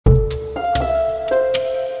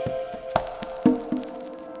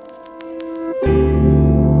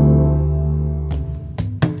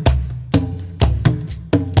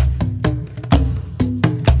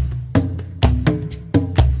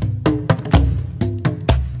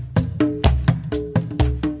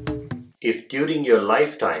during your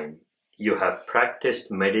lifetime you have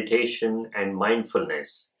practiced meditation and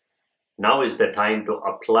mindfulness, now is the time to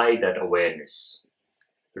apply that awareness.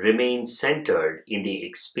 Remain centered in the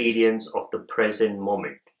experience of the present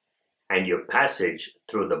moment, and your passage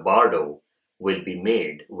through the bardo will be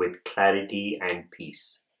made with clarity and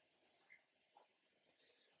peace.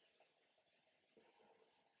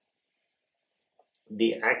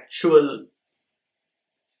 The actual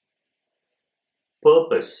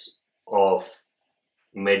purpose of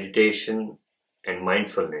meditation and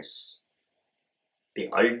mindfulness, the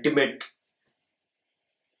ultimate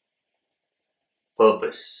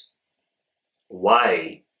purpose,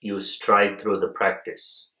 why you strive through the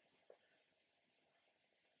practice.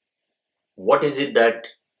 What is it that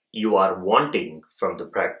you are wanting from the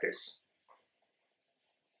practice?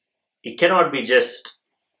 It cannot be just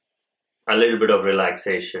a little bit of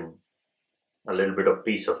relaxation, a little bit of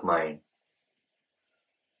peace of mind,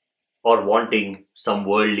 or wanting some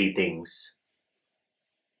worldly things,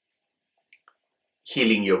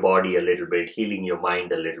 healing your body a little bit, healing your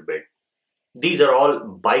mind a little bit. These are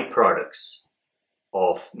all byproducts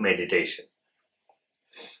of meditation.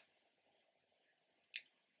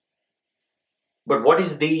 But what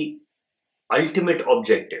is the ultimate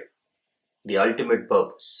objective, the ultimate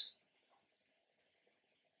purpose?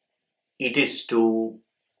 It is to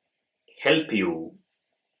help you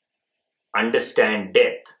understand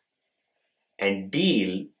death and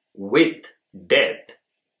deal with death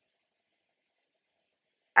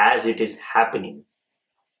as it is happening.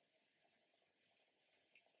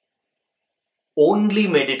 Only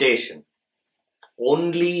meditation,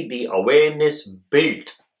 only the awareness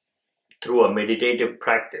built through a meditative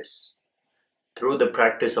practice, through the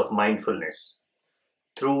practice of mindfulness,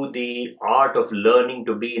 through the art of learning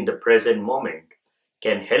to be in the present moment,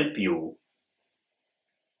 can help you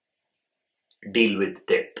deal with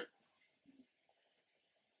death.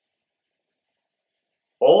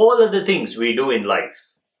 All of the things we do in life,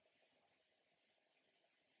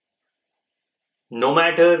 no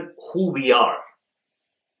matter who we are,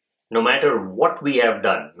 no matter what we have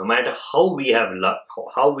done, no matter how we have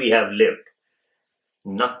lived,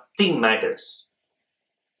 nothing matters.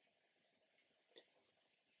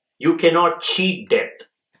 You cannot cheat death.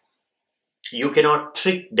 You cannot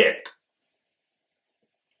trick death.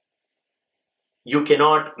 You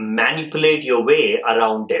cannot manipulate your way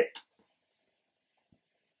around death.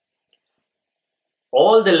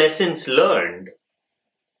 All the lessons learned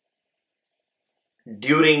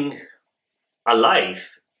during a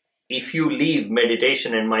life, if you leave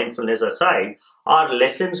meditation and mindfulness aside, are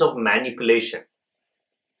lessons of manipulation.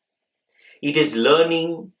 It is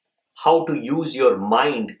learning how to use your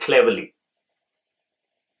mind cleverly,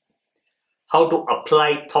 how to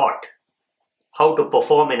apply thought, how to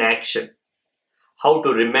perform an action, how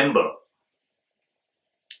to remember,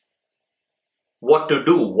 what to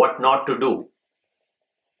do, what not to do.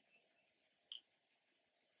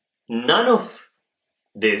 None of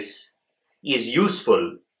this is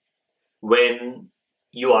useful when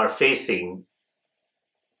you are facing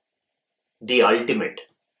the ultimate,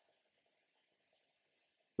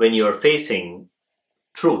 when you are facing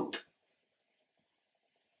truth.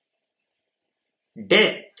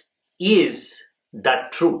 Death is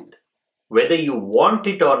that truth. Whether you want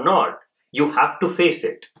it or not, you have to face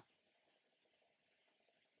it.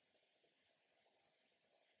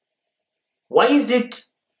 Why is it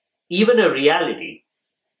even a reality?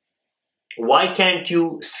 Why can't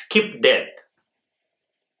you skip death?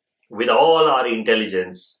 With all our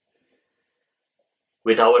intelligence,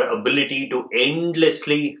 with our ability to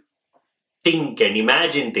endlessly think and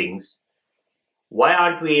imagine things, why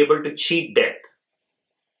aren't we able to cheat death?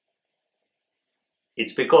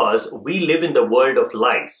 It's because we live in the world of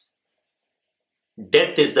lies.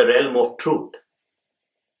 Death is the realm of truth.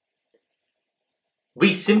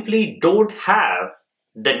 We simply don't have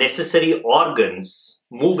the necessary organs,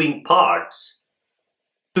 moving parts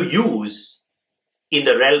to use in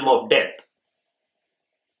the realm of death.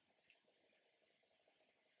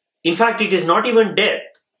 In fact, it is not even death.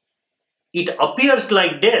 It appears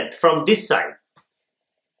like death from this side.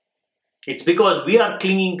 It's because we are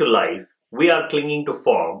clinging to life, we are clinging to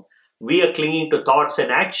form, we are clinging to thoughts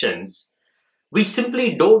and actions. We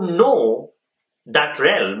simply don't know that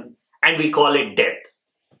realm and we call it death.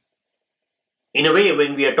 In a way,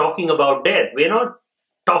 when we are talking about death, we're not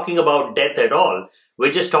talking about death at all. We're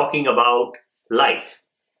just talking about life.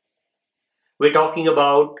 We're talking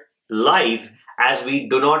about life as we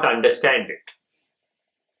do not understand it.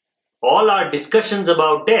 All our discussions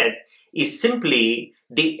about death is simply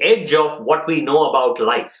the edge of what we know about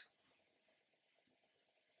life.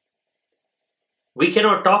 We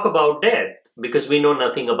cannot talk about death because we know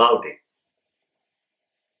nothing about it.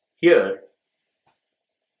 Here,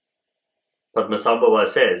 Padmasambhava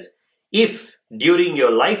says, if during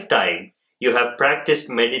your lifetime you have practiced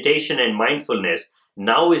meditation and mindfulness,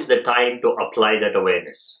 now is the time to apply that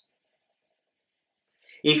awareness.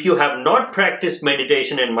 If you have not practiced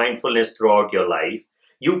meditation and mindfulness throughout your life,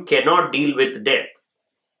 you cannot deal with death.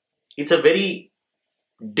 It's a very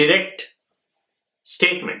direct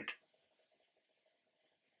statement.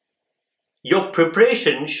 Your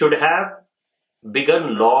preparation should have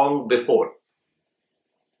begun long before.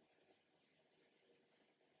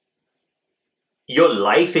 Your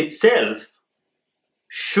life itself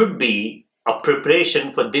should be a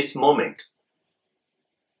preparation for this moment.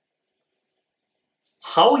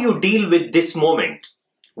 How you deal with this moment,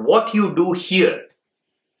 what you do here,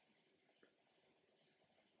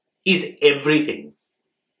 is everything.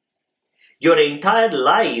 Your entire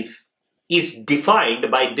life is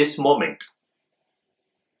defined by this moment.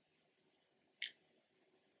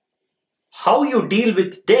 How you deal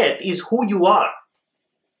with death is who you are.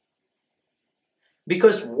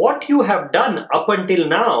 Because what you have done up until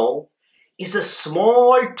now is a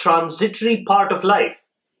small transitory part of life.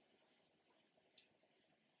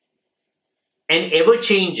 An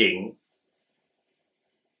ever-changing,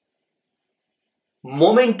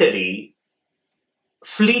 momentary,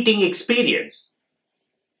 fleeting experience.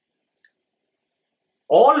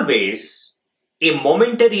 Always a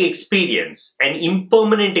momentary experience, an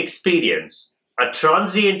impermanent experience, a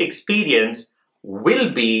transient experience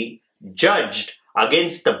will be judged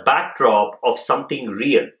against the backdrop of something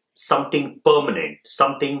real, something permanent,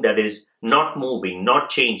 something that is not moving, not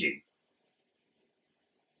changing.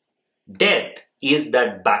 Death is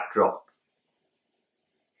that backdrop.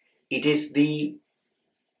 It is the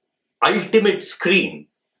ultimate screen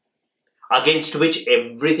against which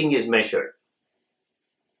everything is measured.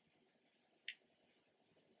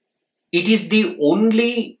 It is the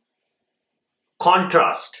only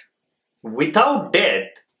contrast. Without death,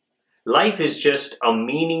 life is just a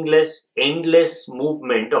meaningless, endless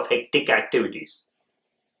movement of hectic activities.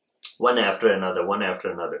 One after another, one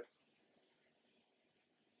after another.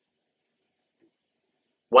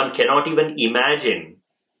 One cannot even imagine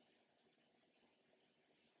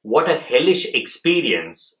what a hellish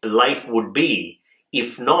experience life would be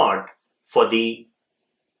if not for the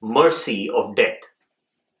mercy of death.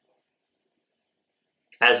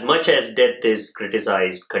 As much as death is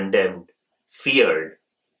criticized, condemned, feared,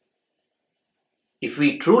 if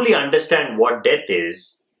we truly understand what death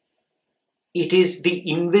is, it is the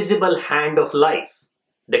invisible hand of life,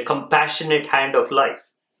 the compassionate hand of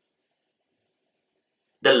life,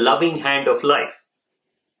 the loving hand of life.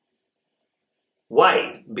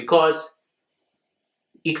 Why? Because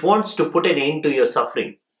it wants to put an end to your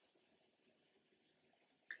suffering.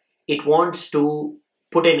 It wants to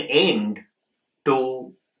put an end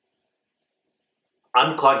to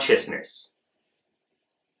unconsciousness.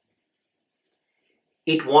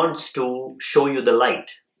 It wants to show you the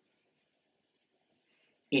light.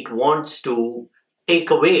 It wants to take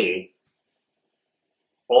away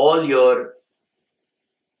all your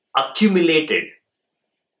accumulated,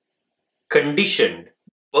 conditioned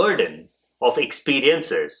burden of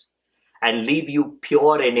experiences and leave you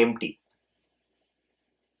pure and empty.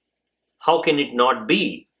 How can it not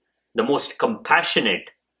be the most compassionate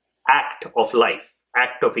act of life,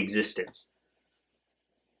 act of existence?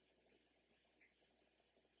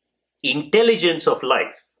 Intelligence of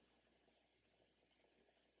life,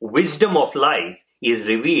 wisdom of life is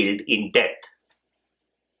revealed in death.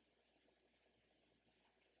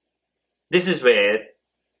 This is where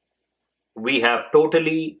we have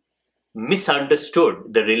totally misunderstood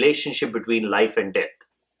the relationship between life and death.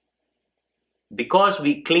 Because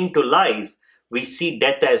we cling to life, we see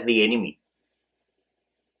death as the enemy.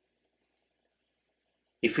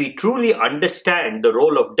 If we truly understand the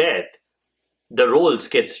role of death, the roles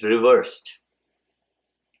gets reversed.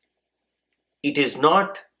 It is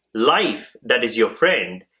not life that is your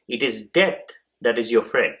friend, it is death that is your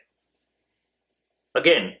friend.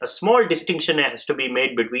 Again, a small distinction has to be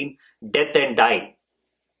made between death and dying.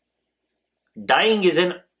 Dying is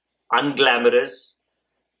an unglamorous,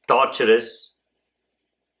 torturous,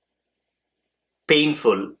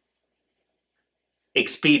 painful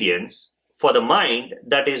experience for the mind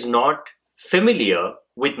that is not familiar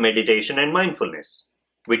with meditation and mindfulness,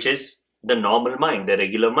 which is the normal mind, the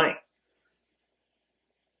regular mind.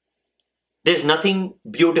 There's nothing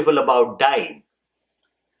beautiful about dying,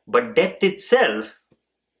 but death itself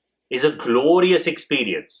is a glorious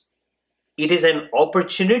experience. It is an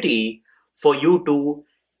opportunity for you to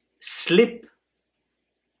slip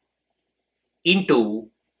into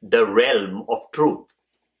the realm of truth.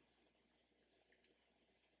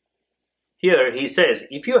 Here he says,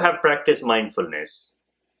 if you have practiced mindfulness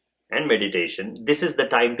and meditation, this is the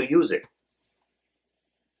time to use it.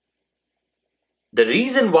 The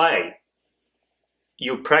reason why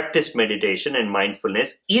you practice meditation and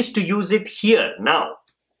mindfulness is to use it here, now.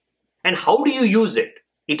 And how do you use it?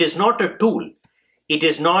 It is not a tool. It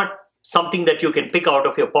is not something that you can pick out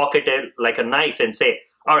of your pocket like a knife and say,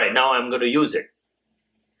 all right, now I'm going to use it.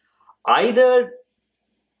 Either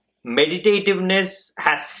meditativeness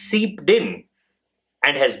has seeped in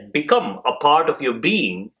and has become a part of your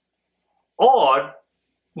being, or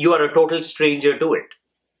you are a total stranger to it.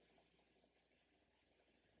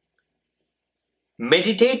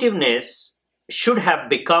 Meditativeness should have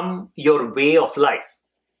become your way of life.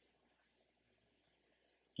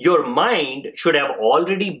 Your mind should have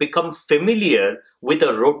already become familiar with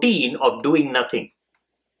a routine of doing nothing.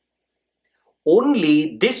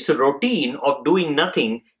 Only this routine of doing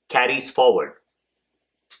nothing carries forward.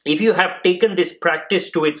 If you have taken this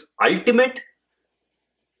practice to its ultimate,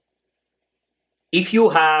 if you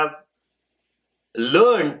have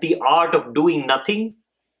learned the art of doing nothing,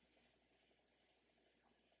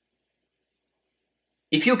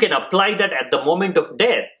 if you can apply that at the moment of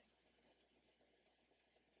death,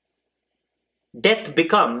 death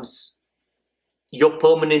becomes your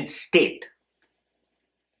permanent state.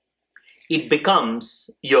 It becomes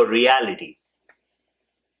your reality.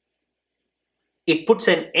 It puts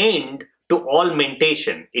an end to all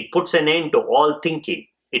mentation. It puts an end to all thinking.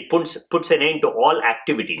 It puts an end to all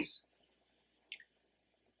activities.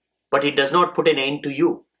 But it does not put an end to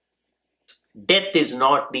you. Death is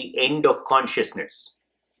not the end of consciousness.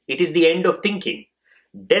 It is the end of thinking.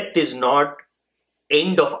 Death is not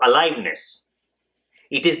end of aliveness.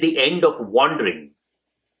 It is the end of wandering.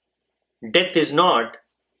 Death is not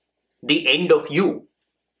the end of you.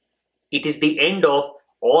 It is the end of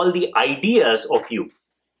all the ideas of you.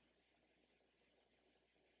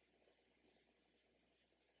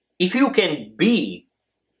 If you can be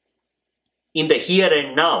in the here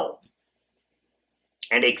and now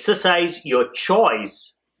and exercise your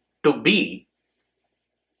choice to be,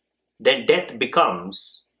 then death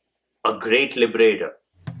becomes a great liberator.